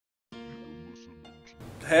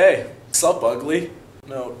Hey, what's up, ugly?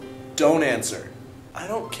 No, don't answer. I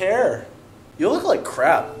don't care. You look like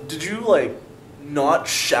crap. Did you, not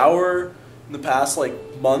shower in the past,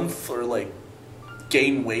 month or,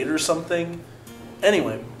 gain weight or something?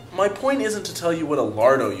 Anyway, my point isn't to tell you what a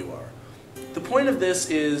lardo you are. The point of this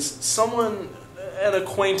is someone, an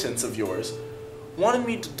acquaintance of yours, wanted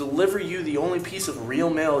me to deliver you the only piece of real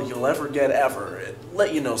mail you'll ever get ever.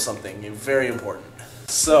 Let you know something very important.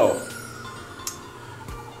 So,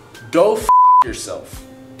 go f*** yourself.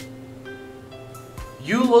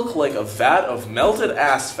 You look like a vat of melted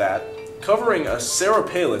ass fat covering a Sarah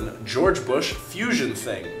Palin, George Bush fusion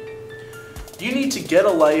thing. You need to get a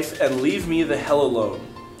life and leave me the hell alone.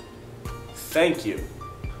 Thank you.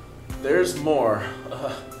 There's more.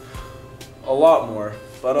 A lot more.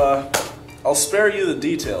 But, I'll spare you the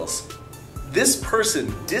details. This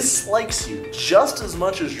person dislikes you just as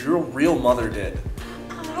much as your real mother did.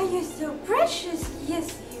 Are you so precious?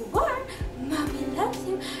 Yes, you are. Mommy loves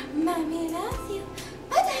you. Mommy loves you.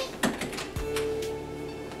 Bye-bye.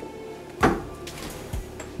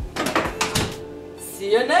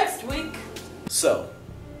 See you next week. So,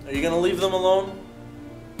 are you gonna leave them alone?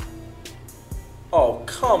 Oh,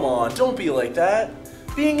 come on, don't be like that.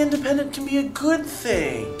 Being independent can be a good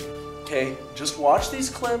thing. Okay, just watch these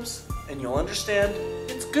clips and you'll understand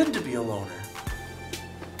it's good to be a loner.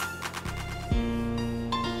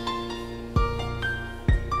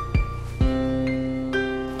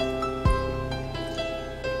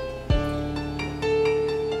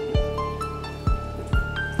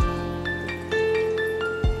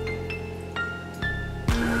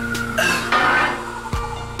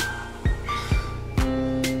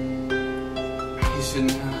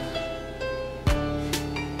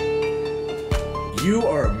 You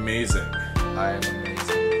are amazing. I am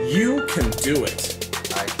amazing. You can do it.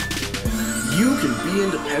 I can do it. You can be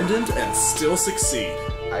independent and still succeed.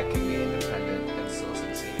 I can be independent and still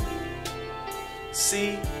succeed.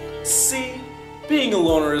 See? Being a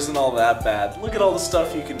loner isn't all that bad. Look at all the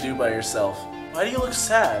stuff you can do by yourself. Why do you look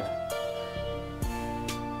sad?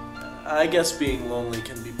 I guess being lonely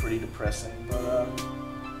can be pretty depressing, but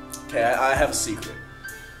okay, I have a secret.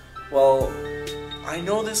 Well, I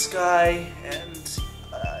know this guy, and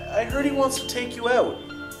I heard he wants to take you out.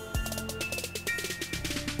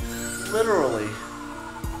 Literally.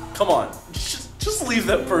 Come on, just leave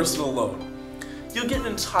that person alone. You'll get an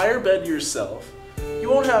entire bed to yourself. You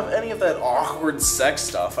won't have any of that awkward sex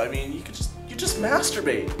stuff. I mean, you just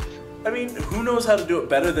masturbate. I mean, who knows how to do it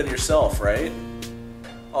better than yourself, right?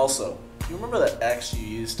 Also, do you remember that ex you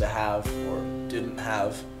used to have or didn't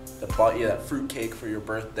have that bought you that fruitcake for your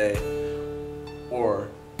birthday? Or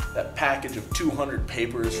that package of 200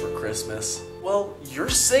 papers for Christmas? Well, you're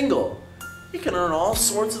single. You can earn all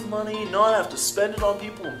sorts of money, not have to spend it on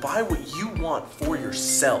people, and buy what you want for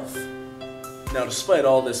yourself. Now, despite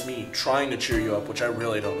all this me trying to cheer you up, which I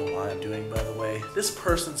really don't know why I'm doing, by the way, this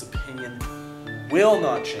person's opinion will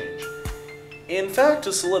not change. In fact,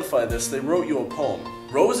 to solidify this, they wrote you a poem.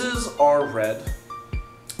 Roses are red,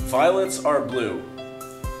 violets are blue.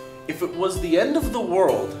 If it was the end of the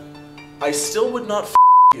world, I still would not f***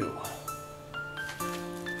 you.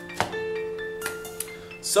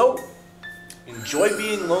 So, enjoy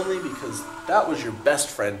being lonely because that was your best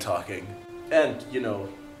friend talking. And, no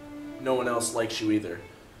one else likes you either.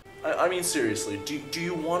 I mean, seriously, do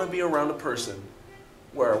you want to be around a person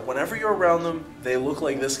where whenever you're around them, they look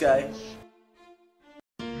like this guy?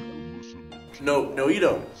 No, you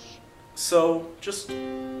don't. So,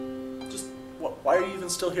 why are you even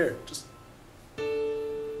still here? Just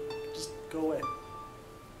go away.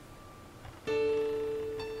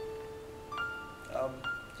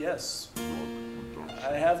 Yes.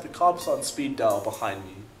 I have the cops on speed dial behind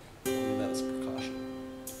me. I mean, that as a precaution.